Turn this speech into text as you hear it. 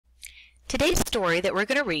Today's story that we're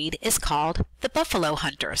going to read is called The Buffalo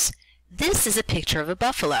Hunters. This is a picture of a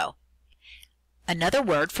buffalo. Another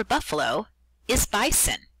word for buffalo is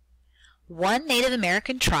bison. One Native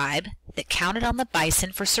American tribe that counted on the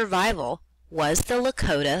bison for survival was the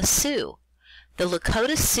Lakota Sioux. The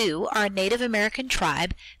Lakota Sioux are a Native American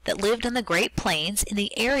tribe that lived on the Great Plains in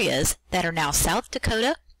the areas that are now South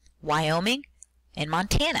Dakota, Wyoming, and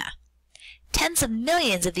Montana. Tens of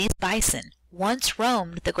millions of these bison once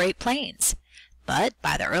roamed the Great Plains, but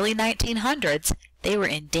by the early 1900s, they were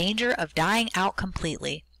in danger of dying out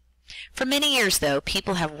completely. For many years, though,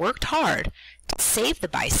 people have worked hard to save the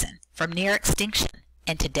bison from near extinction,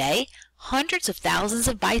 and today, hundreds of thousands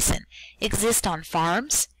of bison exist on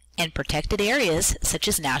farms and protected areas such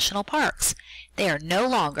as national parks. They are no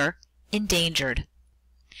longer endangered.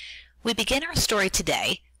 We begin our story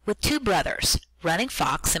today with two brothers, Running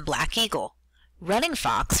Fox and Black Eagle. Running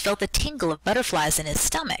Fox felt a tingle of butterflies in his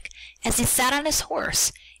stomach as he sat on his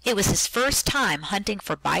horse. It was his first time hunting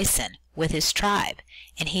for bison with his tribe,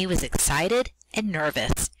 and he was excited and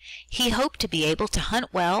nervous. He hoped to be able to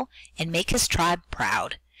hunt well and make his tribe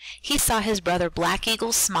proud. He saw his brother Black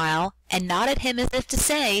Eagle smile and nod at him as if to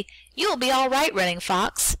say, "You'll be all right, Running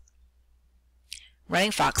Fox." Running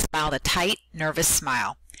Fox smiled a tight, nervous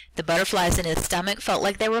smile. The butterflies in his stomach felt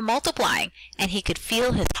like they were multiplying, and he could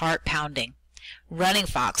feel his heart pounding. Running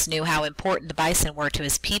Fox knew how important the bison were to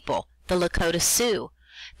his people, the Lakota Sioux.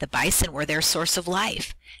 The bison were their source of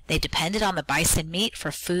life. They depended on the bison meat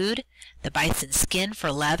for food, the bison skin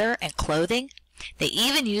for leather and clothing. They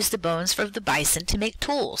even used the bones of the bison to make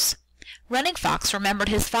tools. Running Fox remembered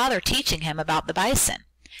his father teaching him about the bison.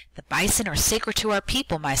 "The bison are sacred to our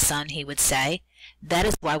people, my son," he would say. "That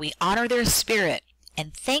is why we honor their spirit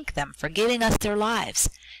and thank them for giving us their lives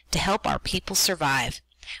to help our people survive.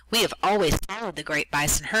 We have always followed the great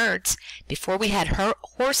bison herds. Before we had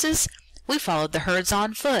horses, we followed the herds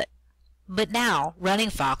on foot." But now,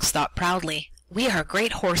 Running Fox thought proudly, "We are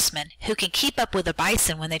great horsemen who can keep up with the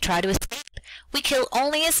bison when they try to escape. We kill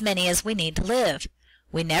only as many as we need to live.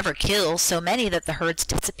 We never kill so many that the herds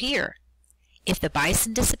disappear. If the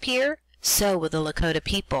bison disappear, so will the Lakota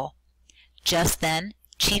people." Just then,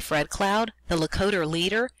 Chief Red Cloud, the Lakota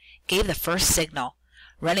leader, gave the first signal.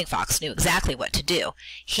 Running Fox knew exactly what to do.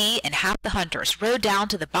 He and half the hunters rode down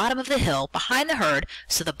to the bottom of the hill behind the herd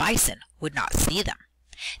so the bison would not see them.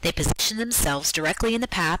 They positioned themselves directly in the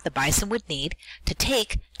path the bison would need to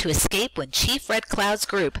take to escape when Chief Red Cloud's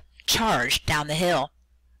group charged down the hill.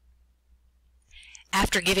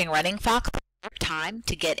 After giving Running Fox time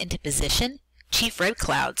to get into position, Chief Red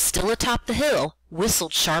Cloud, still atop the hill,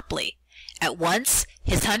 whistled sharply. At once,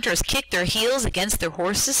 his hunters kicked their heels against their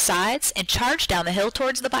horses' sides and charged down the hill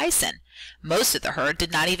towards the bison. Most of the herd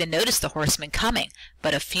did not even notice the horsemen coming,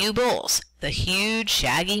 but a few bulls, the huge,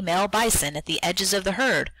 shaggy male bison at the edges of the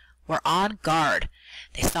herd, were on guard.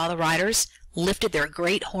 They saw the riders, lifted their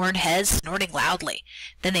great horned heads, snorting loudly.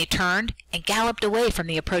 Then they turned and galloped away from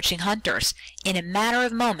the approaching hunters. In a matter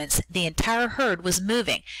of moments, the entire herd was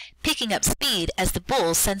moving, picking up speed as the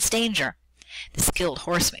bulls sensed danger. The skilled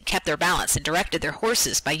horsemen kept their balance and directed their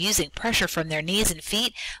horses by using pressure from their knees and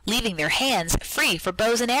feet, leaving their hands free for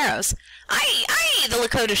bows and arrows. "Aye, aye!" the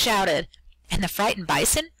Lakota shouted, and the frightened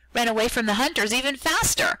bison ran away from the hunters even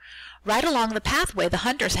faster, right along the pathway the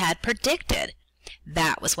hunters had predicted.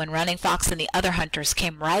 That was when Running Fox and the other hunters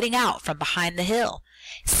came riding out from behind the hill.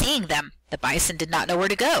 Seeing them, the bison did not know where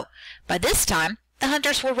to go. By this time, the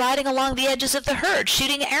hunters were riding along the edges of the herd,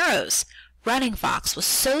 shooting arrows. Running Fox was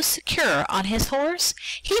so secure on his horse,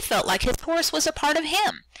 he felt like his horse was a part of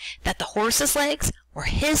him, that the horse's legs were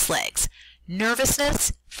his legs.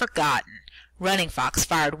 Nervousness forgotten, Running Fox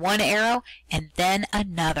fired one arrow and then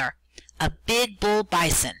another. A big bull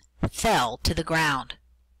bison fell to the ground.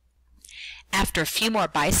 After a few more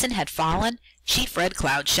bison had fallen, Chief Red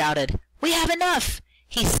Cloud shouted, "We have enough!"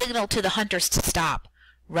 He signaled to the hunters to stop.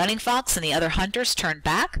 Running Fox and the other hunters turned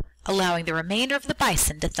back, allowing the remainder of the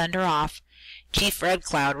bison to thunder off. Chief Red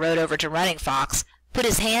Cloud rode over to Running Fox, put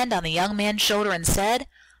his hand on the young man's shoulder and said,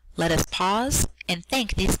 "Let us pause and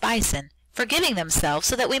thank these bison for giving themselves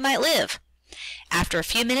so that we might live." After a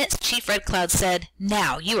few minutes, Chief Red Cloud said,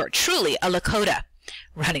 "Now you are truly a Lakota."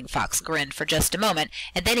 Running Fox grinned for just a moment,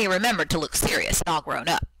 and then he remembered to look serious and all grown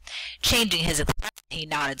up. Changing his expression, he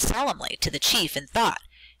nodded solemnly to the chief and thought,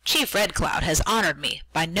 "Chief Red Cloud has honored me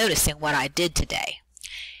by noticing what I did today."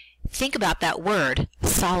 Think about that word,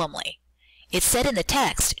 solemnly. It said in the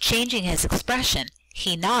text, changing his expression,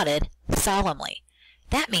 he nodded solemnly.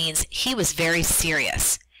 That means he was very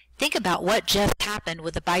serious. Think about what just happened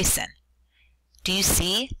with the bison. Do you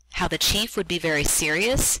see how the chief would be very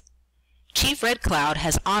serious? Chief Red Cloud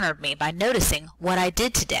has honored me by noticing what I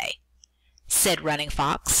did today," said Running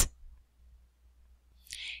Fox.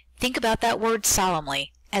 Think about that word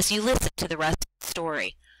solemnly as you listen to the rest of the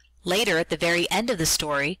story. Later, at the very end of the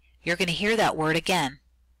story, you're going to hear that word again.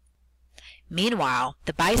 Meanwhile,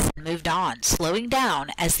 the bison moved on, slowing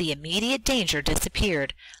down as the immediate danger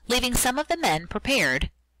disappeared, leaving some of the men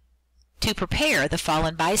prepared to prepare the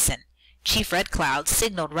fallen bison. Chief Red Cloud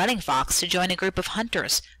signaled Running Fox to join a group of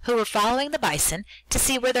hunters who were following the bison to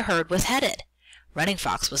see where the herd was headed. Running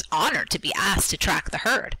Fox was honored to be asked to track the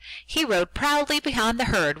herd. He rode proudly behind the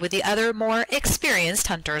herd with the other more experienced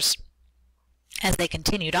hunters. As they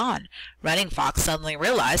continued on, Running Fox suddenly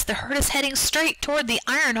realized the herd is heading straight toward the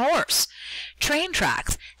Iron Horse. Train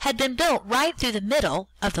tracks had been built right through the middle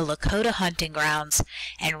of the Lakota hunting grounds,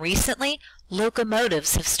 and recently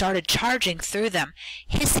locomotives have started charging through them,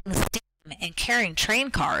 hissing steam and carrying train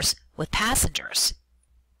cars with passengers.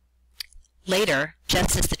 Later,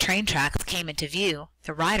 just as the train tracks came into view,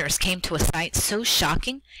 the riders came to a sight so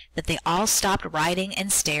shocking that they all stopped riding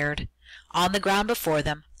and stared. On the ground before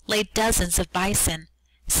them lay dozens of bison.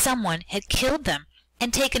 Someone had killed them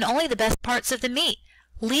and taken only the best parts of the meat,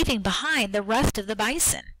 leaving behind the rest of the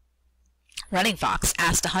bison. Running Fox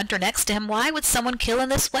asked a hunter next to him, why would someone kill in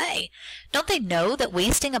this way? Don't they know that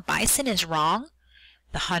wasting a bison is wrong?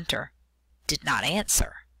 The hunter did not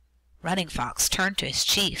answer. Running Fox turned to his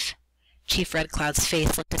chief. Chief Red Cloud's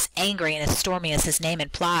face looked as angry and as stormy as his name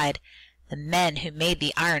implied. The men who made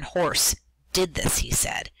the Iron Horse did this, he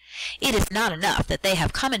said. It is not enough that they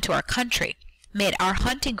have come into our country, made our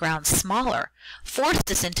hunting grounds smaller,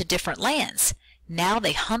 forced us into different lands. Now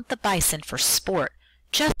they hunt the bison for sport,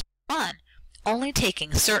 just for fun, only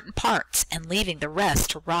taking certain parts and leaving the rest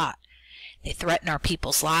to rot. They threaten our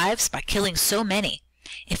people's lives by killing so many.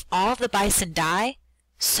 If all of the bison die,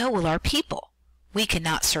 so will our people. We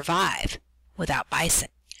cannot survive without bison.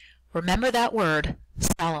 Remember that word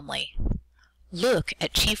solemnly. Look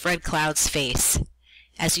at Chief Red Cloud's face.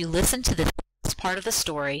 As you listen to this part of the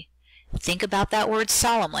story, think about that word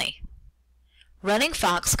solemnly. Running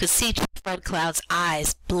Fox could see Chief Red Cloud's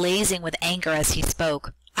eyes blazing with anger as he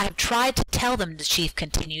spoke. I have tried to tell them, the chief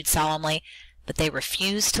continued solemnly, but they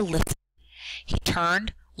refused to listen. He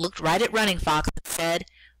turned, looked right at Running Fox, and said,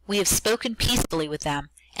 We have spoken peacefully with them,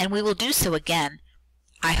 and we will do so again.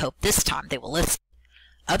 I hope this time they will listen.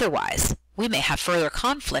 Otherwise, we may have further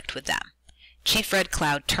conflict with them. Chief Red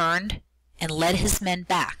Cloud turned and led his men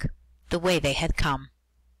back the way they had come.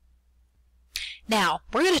 Now,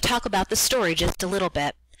 we're going to talk about the story just a little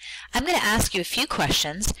bit. I'm going to ask you a few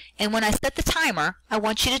questions, and when I set the timer, I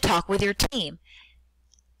want you to talk with your team.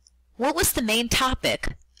 What was the main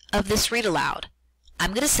topic of this read aloud?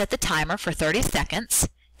 I'm going to set the timer for 30 seconds,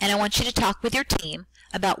 and I want you to talk with your team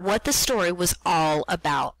about what the story was all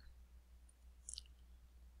about.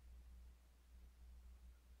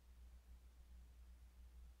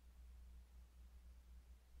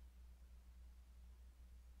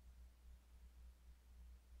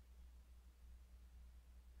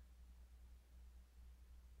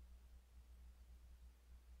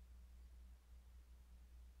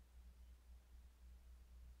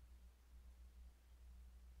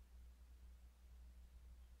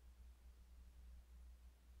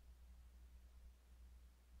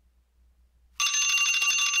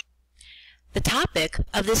 The topic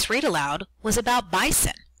of this read aloud was about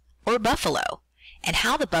bison, or buffalo, and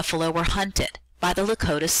how the buffalo were hunted by the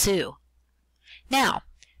Lakota Sioux. Now,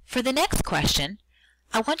 for the next question,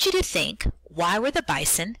 I want you to think, why were the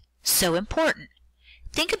bison so important?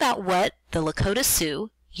 Think about what the Lakota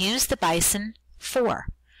Sioux used the bison for.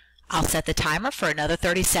 I'll set the timer for another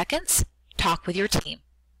 30 seconds. Talk with your team.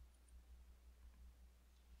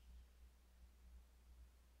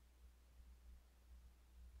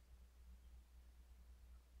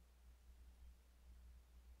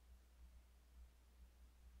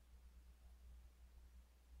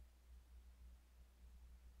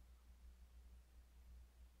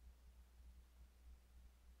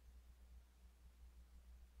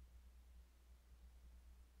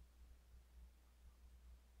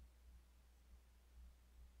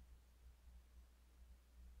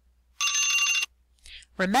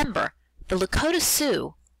 Remember, the Lakota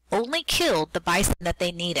Sioux only killed the bison that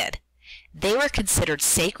they needed. They were considered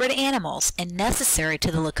sacred animals and necessary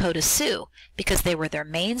to the Lakota Sioux because they were their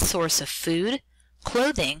main source of food,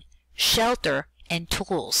 clothing, shelter, and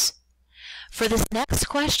tools. For this next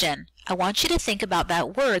question, I want you to think about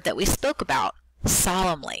that word that we spoke about,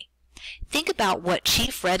 solemnly. Think about what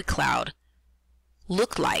Chief Red Cloud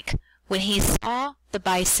looked like when he saw the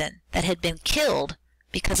bison that had been killed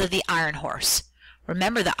because of the Iron Horse.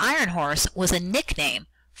 Remember, the Iron Horse was a nickname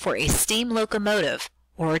for a steam locomotive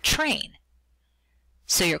or a train.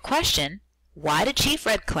 So your question, why did Chief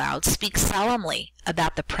Red Cloud speak solemnly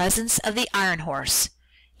about the presence of the Iron Horse?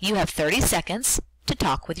 You have 30 seconds to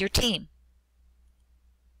talk with your team.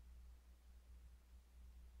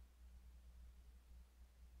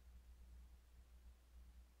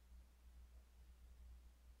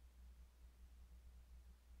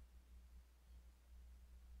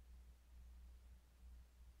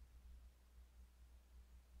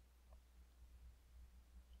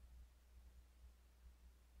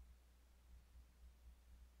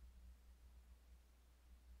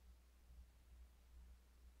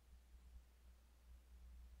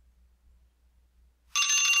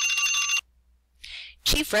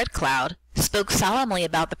 Chief Red Cloud spoke solemnly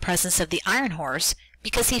about the presence of the Iron Horse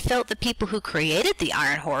because he felt the people who created the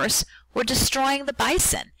Iron Horse were destroying the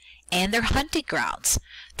bison and their hunting grounds.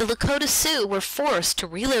 The Lakota Sioux were forced to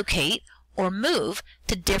relocate or move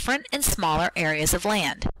to different and smaller areas of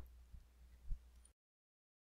land.